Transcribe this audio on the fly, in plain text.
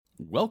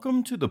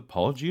Welcome to the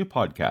Apologia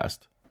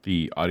Podcast,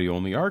 the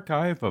audio-only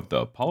archive of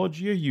the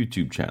Apologia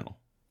YouTube channel.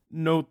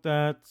 Note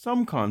that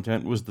some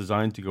content was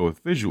designed to go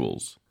with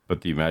visuals,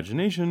 but the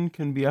imagination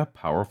can be a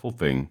powerful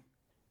thing.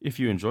 If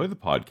you enjoy the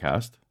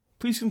podcast,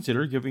 please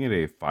consider giving it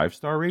a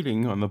 5-star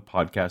rating on the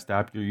podcast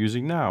app you're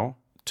using now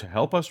to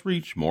help us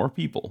reach more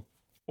people.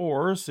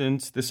 Or,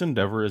 since this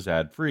endeavor is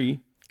ad-free,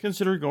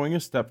 consider going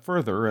a step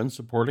further and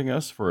supporting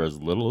us for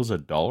as little as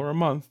 $1 a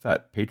month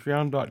at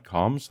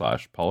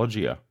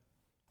patreon.com/apologia.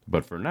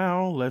 But for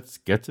now, let's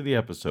get to the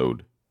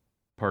episode.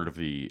 Part of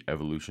the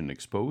Evolution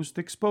Exposed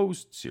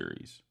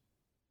series.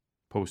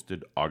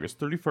 Posted August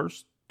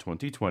 31st,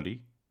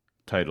 2020,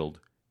 titled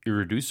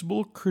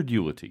Irreducible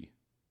Credulity.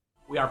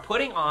 We are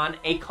putting on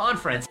a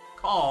conference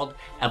called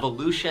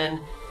Evolution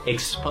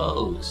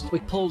Exposed. We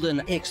pulled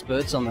in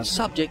experts on the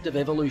subject of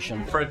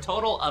evolution For a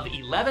total of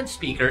 11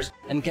 speakers.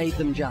 and gave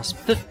them just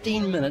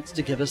 15 minutes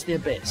to give us their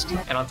best.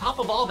 And on top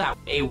of all that,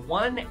 a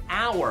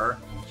 1-hour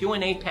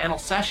Q&A panel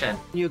session.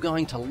 You're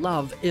going to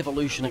love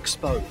Evolution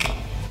Exposed.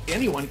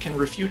 Anyone can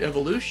refute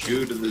evolution.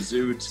 Zoo to the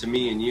zoo to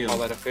me and you. Call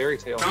that a fairy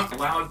tale. Not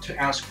allowed to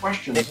ask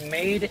questions. It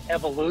made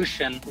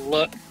evolution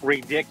look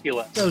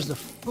ridiculous. Shows the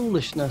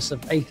foolishness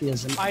of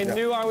atheism. I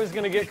knew I was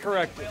going to get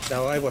corrected.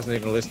 No, I wasn't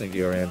even listening to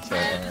your answer,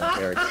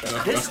 Eric.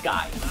 This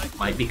guy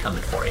might be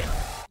coming for you.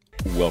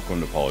 Welcome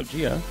to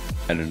Apologia,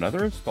 and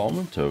another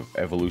installment of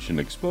Evolution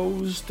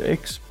Exposed,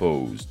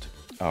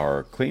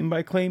 our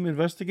claim-by-claim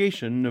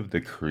investigation of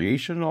the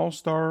Creation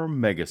All-Star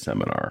Mega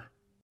Seminar.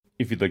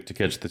 If you'd like to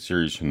catch the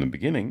series from the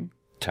beginning,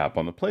 tap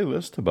on the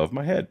playlist above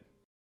my head.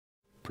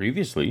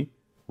 Previously,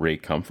 Ray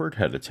Comfort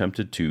had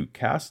attempted to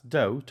cast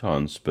doubt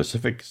on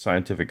specific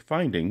scientific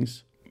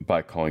findings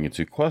by calling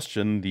into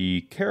question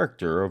the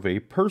character of a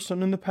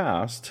person in the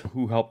past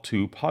who helped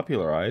to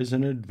popularize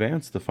and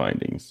advance the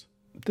findings.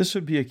 This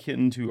would be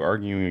akin to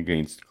arguing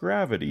against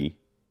gravity,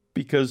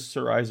 because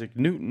Sir Isaac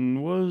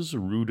Newton was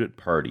rude at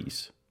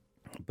parties.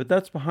 But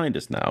that's behind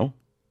us now,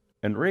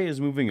 and Ray is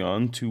moving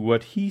on to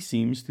what he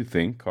seems to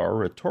think are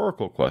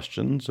rhetorical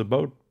questions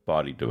about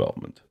body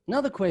development.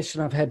 Another question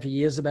I've had for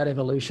years about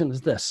evolution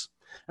is this,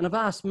 and I've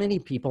asked many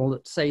people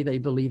that say they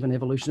believe in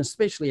evolution,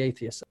 especially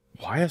atheists.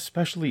 Why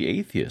especially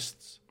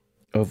atheists?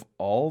 Of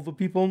all the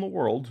people in the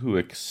world who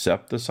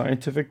accept the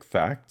scientific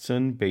facts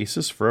and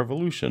basis for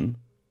evolution,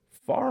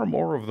 far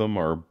more of them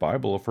are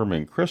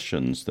Bible-affirming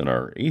Christians than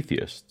are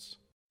atheists.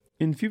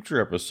 In future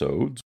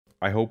episodes,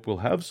 I hope we'll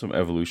have some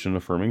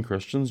evolution-affirming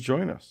Christians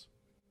join us.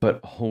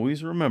 But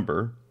always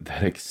remember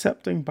that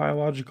accepting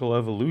biological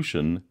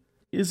evolution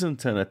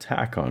isn't an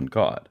attack on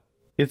God.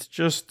 It's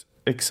just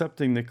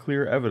accepting the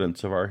clear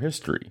evidence of our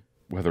history,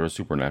 whether a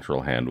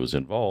supernatural hand was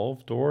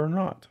involved or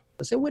not.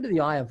 So where did the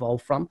eye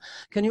evolve from?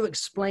 Can you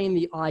explain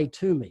the eye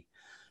to me?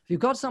 If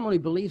you've got someone who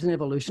believes in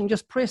evolution,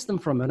 just press them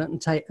for a minute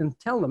and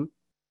tell them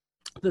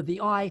that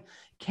the eye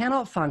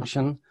cannot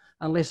function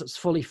unless it's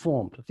fully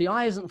formed. If the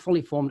eye isn't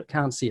fully formed, it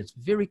can't see. It's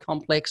very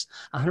complex,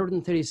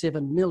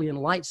 137 million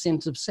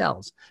light-sensitive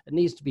cells. It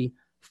needs to be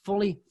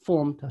fully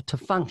formed to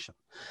function.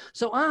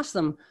 So ask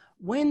them,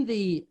 when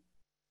the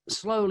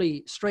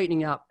slowly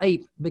straightening up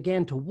ape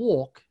began to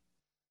walk,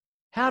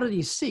 how did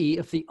he see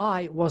if the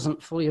eye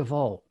wasn't fully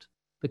evolved?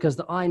 Because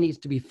the eye needs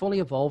to be fully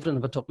evolved, and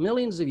if it took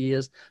millions of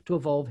years to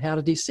evolve, how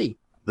did he see?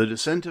 The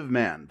Descent of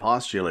Man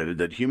postulated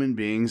that human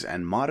beings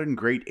and modern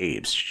great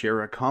apes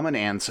share a common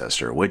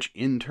ancestor, which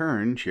in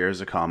turn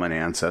shares a common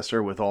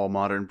ancestor with all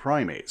modern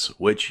primates,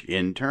 which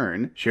in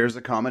turn shares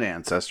a common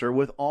ancestor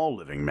with all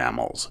living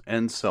mammals,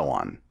 and so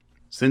on.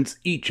 Since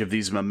each of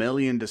these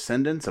mammalian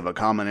descendants of a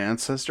common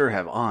ancestor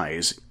have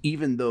eyes,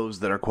 even those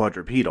that are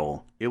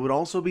quadrupedal, it would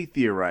also be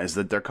theorized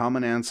that their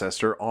common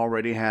ancestor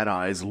already had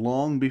eyes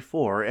long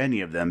before any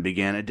of them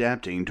began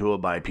adapting to a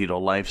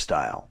bipedal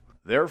lifestyle.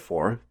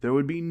 Therefore, there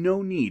would be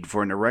no need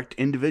for an erect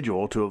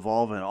individual to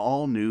evolve an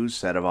all-new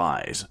set of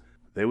eyes.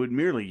 They would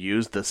merely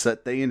use the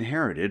set they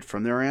inherited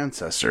from their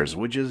ancestors,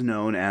 which is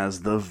known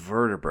as the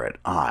vertebrate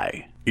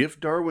eye.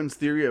 If Darwin's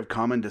theory of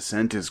common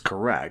descent is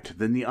correct,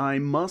 then the eye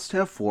must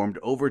have formed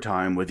over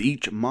time with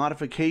each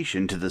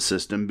modification to the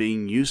system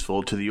being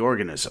useful to the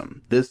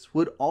organism. This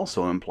would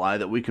also imply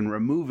that we can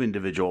remove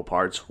individual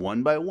parts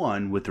one by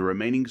one with the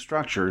remaining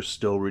structure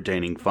still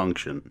retaining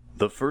function.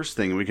 The first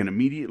thing we can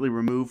immediately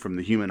remove from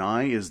the human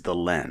eye is the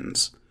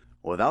lens.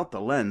 Without the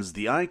lens,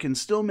 the eye can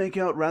still make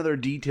out rather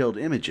detailed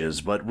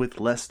images, but with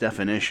less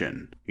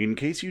definition. In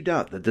case you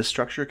doubt that this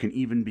structure can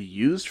even be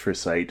used for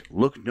sight,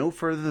 look no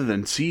further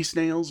than sea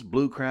snails,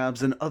 blue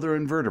crabs, and other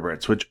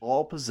invertebrates which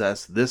all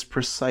possess this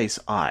precise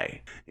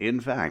eye. In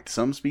fact,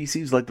 some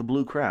species like the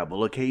blue crab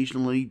will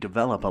occasionally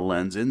develop a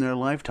lens in their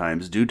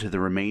lifetimes due to the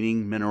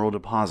remaining mineral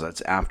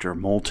deposits after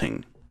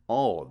molting.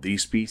 All of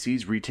these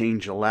species retain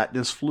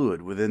gelatinous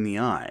fluid within the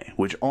eye,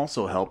 which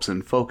also helps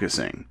in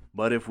focusing.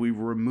 But if we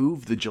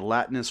remove the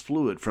gelatinous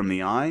fluid from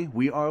the eye,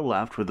 we are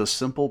left with a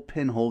simple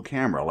pinhole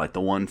camera like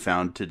the one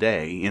found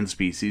today in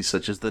species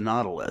such as the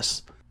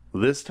nautilus.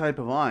 This type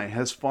of eye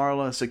has far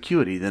less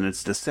acuity than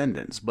its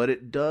descendants, but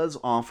it does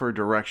offer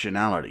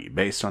directionality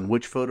based on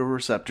which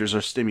photoreceptors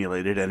are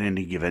stimulated at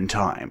any given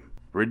time.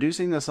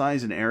 Reducing the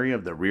size and area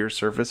of the rear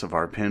surface of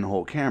our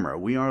pinhole camera,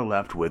 we are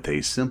left with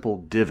a simple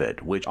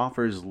divot which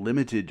offers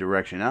limited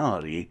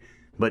directionality,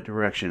 but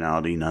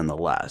directionality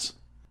nonetheless.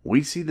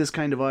 We see this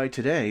kind of eye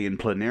today in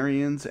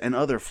planarians and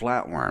other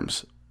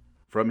flatworms.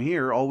 From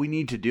here, all we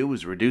need to do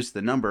is reduce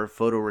the number of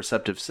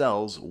photoreceptive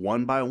cells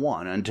one by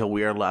one until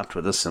we are left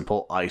with a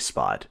simple eye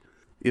spot.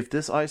 If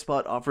this eye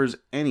spot offers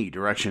any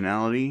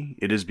directionality,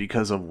 it is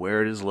because of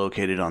where it is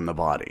located on the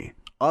body.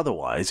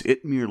 Otherwise,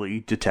 it merely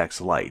detects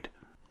light.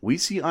 We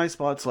see eye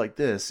spots like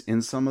this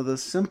in some of the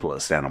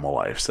simplest animal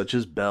life, such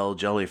as bell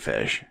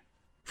jellyfish.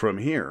 From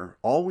here,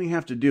 all we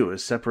have to do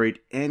is separate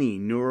any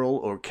neural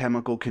or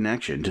chemical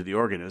connection to the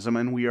organism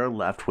and we are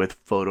left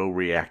with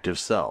photoreactive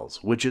cells,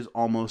 which is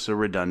almost a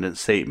redundant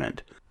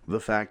statement. The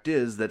fact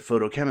is that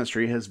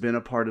photochemistry has been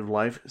a part of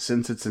life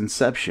since its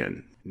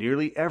inception.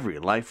 Nearly every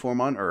life form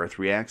on Earth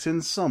reacts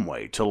in some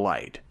way to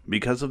light.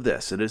 Because of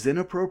this, it is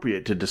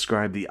inappropriate to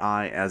describe the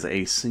eye as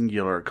a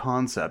singular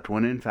concept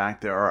when in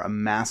fact there are a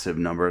massive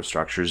number of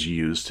structures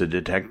used to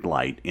detect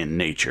light in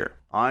nature.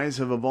 Eyes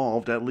have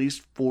evolved at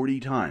least 40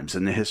 times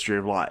in the history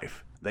of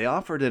life. They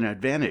offered an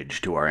advantage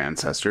to our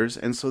ancestors,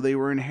 and so they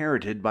were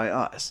inherited by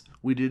us.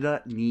 We did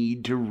not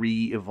need to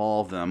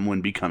re-evolve them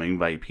when becoming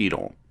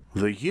bipedal.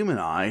 The human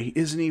eye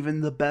isn't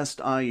even the best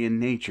eye in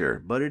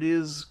nature, but it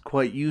is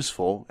quite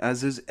useful,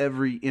 as is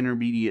every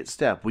intermediate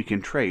step we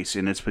can trace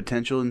in its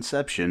potential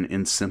inception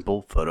in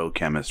simple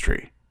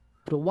photochemistry.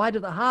 But why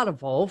did the heart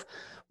evolve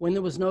when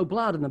there was no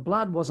blood and the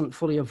blood wasn't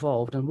fully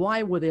evolved? And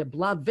why were there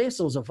blood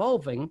vessels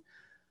evolving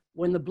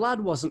when the blood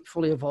wasn't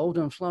fully evolved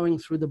and flowing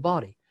through the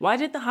body? Why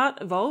did the heart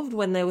evolve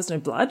when there was no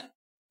blood?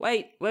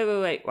 Wait.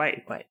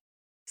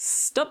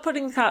 Stop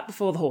putting the cart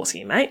before the horse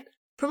here, mate.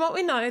 From what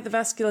we know, the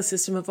vascular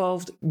system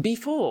evolved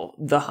before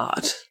the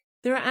heart.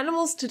 There are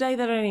animals today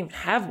that don't even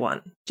have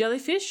one.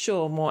 Jellyfish,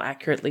 or more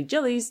accurately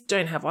jellies,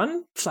 don't have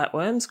one.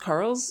 Flatworms,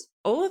 corals,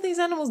 all of these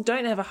animals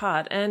don't have a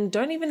heart and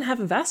don't even have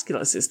a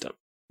vascular system.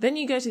 Then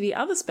you go to the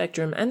other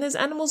spectrum and there's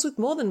animals with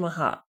more than one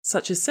heart,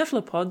 such as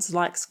cephalopods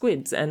like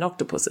squids and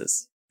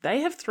octopuses.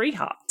 They have 3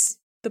 hearts.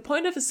 The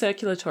point of a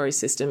circulatory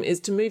system is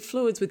to move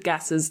fluids with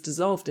gases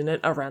dissolved in it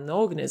around the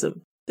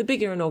organism. The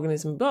bigger an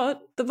organism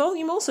got, the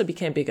volume also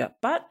became bigger,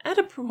 but at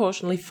a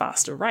proportionally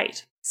faster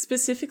rate.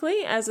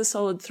 Specifically, as a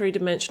solid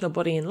 3-dimensional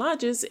body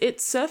enlarges,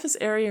 its surface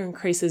area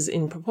increases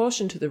in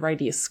proportion to the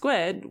radius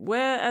squared,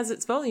 whereas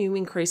its volume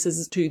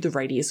increases to the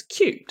radius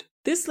cubed.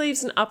 This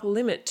leaves an upper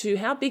limit to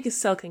how big a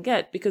cell can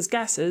get because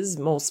gases,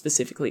 more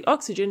specifically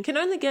oxygen, can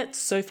only get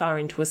so far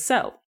into a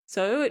cell.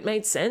 So it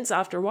made sense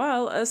after a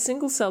while a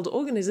single-celled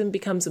organism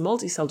becomes a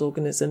multi-celled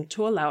organism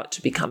to allow it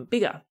to become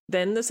bigger.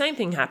 Then the same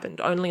thing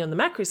happened, only on the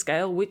macro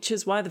scale, which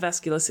is why the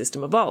vascular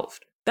system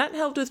evolved. That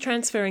helped with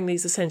transferring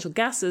these essential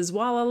gases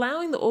while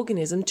allowing the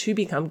organism to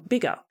become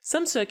bigger.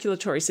 Some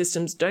circulatory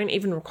systems don't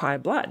even require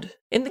blood.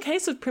 In the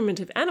case of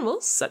primitive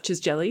animals, such as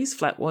jellies,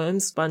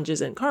 flatworms,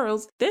 sponges, and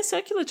corals, their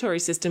circulatory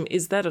system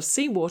is that of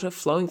seawater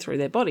flowing through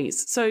their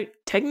bodies, so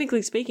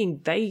technically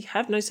speaking, they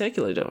have no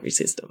circulatory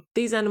system.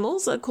 These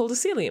animals are called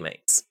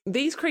coelomates.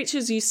 These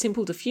creatures use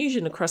simple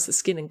diffusion across the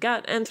skin and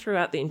gut and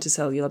throughout the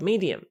intercellular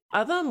medium.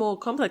 Other, more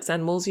complex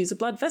animals use a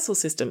blood vessel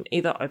system,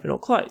 either open or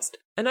closed.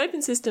 An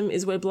open system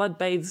is where blood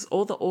bathes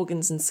all the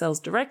organs and cells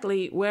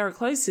directly, where a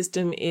closed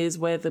system is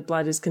where the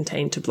blood is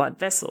contained to blood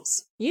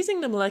vessels.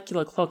 Using the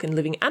molecular clock in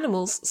living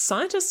animals,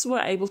 scientists were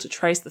able to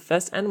trace the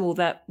first animal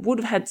that would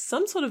have had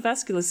some sort of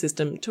vascular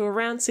system to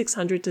around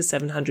 600 to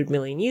 700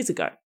 million years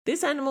ago.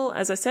 This animal,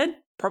 as I said,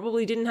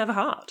 probably didn't have a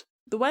heart.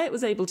 The way it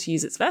was able to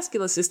use its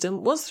vascular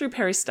system was through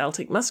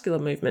peristaltic muscular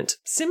movement,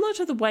 similar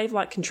to the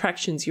wave-like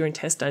contractions your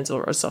intestines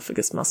or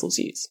esophagus muscles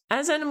use.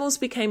 As animals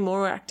became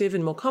more active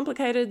and more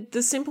complicated,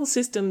 the simple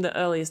system the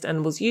earliest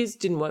animals used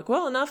didn't work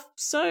well enough,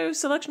 so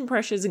selection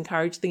pressures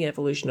encouraged the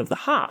evolution of the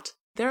heart.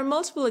 There are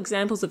multiple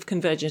examples of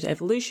convergent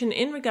evolution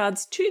in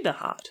regards to the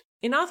heart.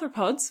 In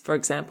arthropods, for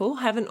example,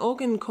 have an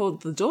organ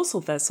called the dorsal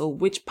vessel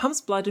which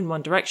pumps blood in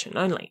one direction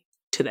only,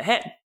 to the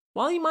head.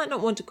 While you might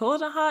not want to call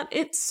it a heart,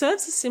 it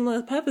serves a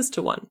similar purpose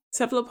to one.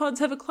 Cephalopods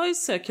have a closed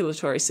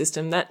circulatory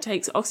system that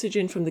takes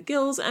oxygen from the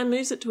gills and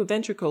moves it to a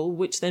ventricle,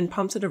 which then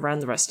pumps it around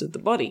the rest of the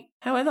body.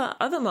 However,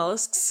 other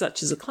mollusks,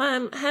 such as a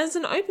clam, has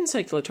an open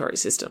circulatory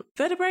system.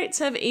 Vertebrates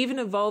have even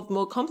evolved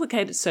more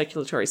complicated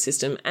circulatory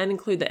system and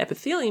include the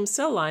epithelium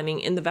cell lining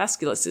in the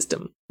vascular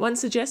system. One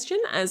suggestion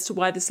as to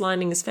why this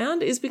lining is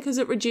found is because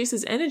it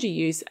reduces energy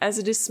use as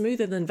it is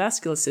smoother than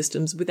vascular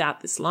systems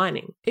without this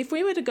lining. If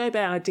we were to go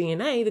by our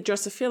DNA, the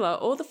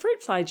Drosophila or the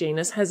fruit fly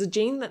genus has a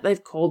gene that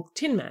they've called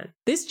Tin Man.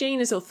 This gene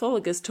is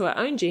orthologous to our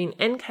own gene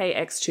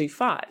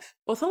NKX25.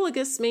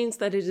 Orthologous means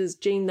that it is a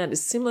gene that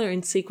is similar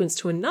in sequence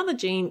to another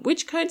gene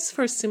which codes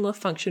for a similar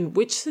function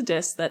which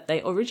suggests that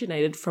they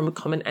originated from a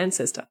common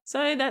ancestor.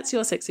 So that's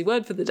your sexy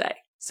word for the day.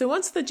 So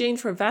once the gene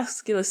for a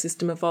vascular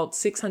system evolved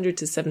 600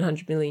 to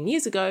 700 million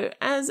years ago,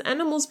 as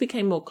animals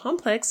became more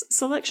complex,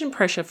 selection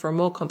pressure for a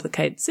more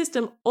complicated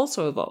system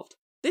also evolved.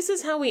 This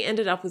is how we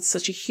ended up with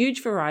such a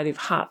huge variety of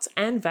hearts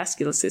and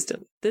vascular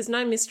systems. There's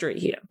no mystery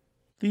here.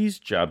 These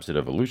jabs at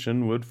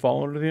evolution would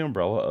fall under the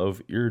umbrella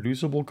of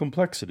irreducible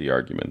complexity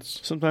arguments,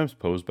 sometimes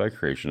posed by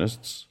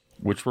creationists,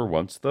 which were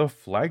once the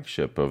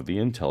flagship of the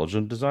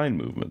intelligent design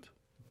movement.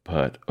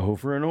 But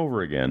over and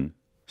over again,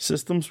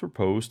 systems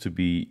proposed to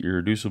be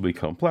irreducibly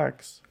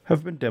complex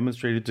have been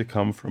demonstrated to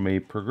come from a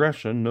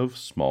progression of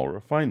small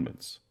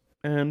refinements,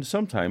 and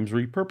sometimes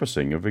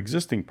repurposing of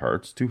existing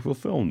parts to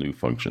fulfill new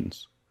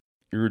functions.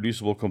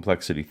 Irreducible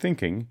complexity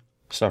thinking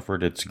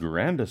suffered its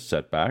grandest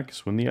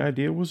setbacks when the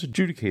idea was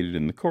adjudicated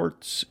in the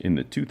courts in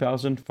the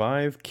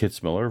 2005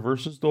 Kitzmiller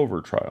v.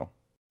 Dover trial.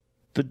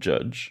 The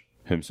judge,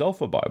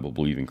 himself a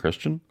Bible-believing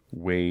Christian,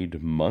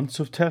 weighed months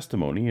of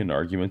testimony and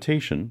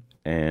argumentation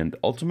and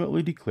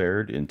ultimately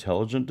declared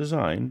intelligent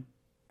design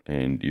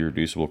and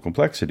irreducible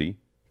complexity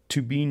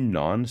to be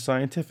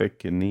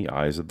non-scientific in the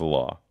eyes of the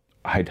law.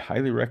 I'd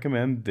highly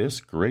recommend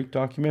this great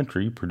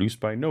documentary produced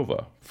by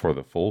Nova for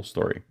the full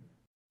story.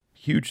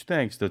 Huge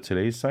thanks to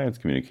today's science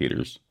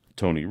communicators,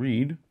 Tony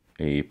Reed,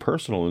 a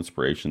personal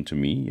inspiration to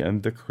me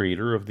and the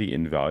creator of the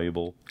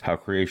invaluable How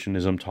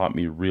Creationism Taught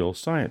Me Real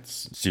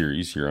Science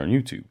series here on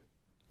YouTube,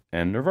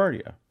 and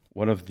Nervardia,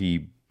 one of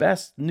the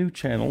best new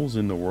channels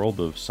in the world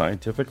of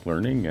scientific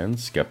learning and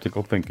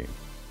skeptical thinking.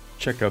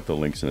 Check out the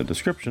links in the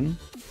description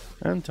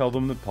and tell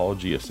them that Paul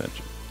Gia sent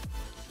you.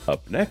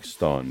 Up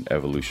next on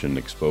Evolution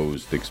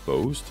Exposed,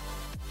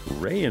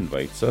 Ray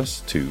invites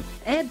us to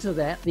add to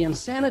that the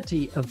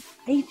insanity of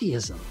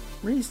atheism.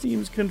 Ray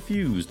seems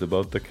confused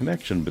about the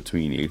connection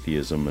between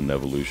atheism and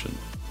evolution.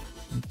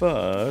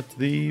 But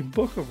the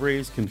Book of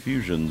Ray's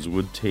confusions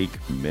would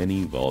take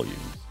many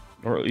volumes,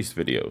 or at least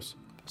videos.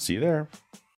 See you there.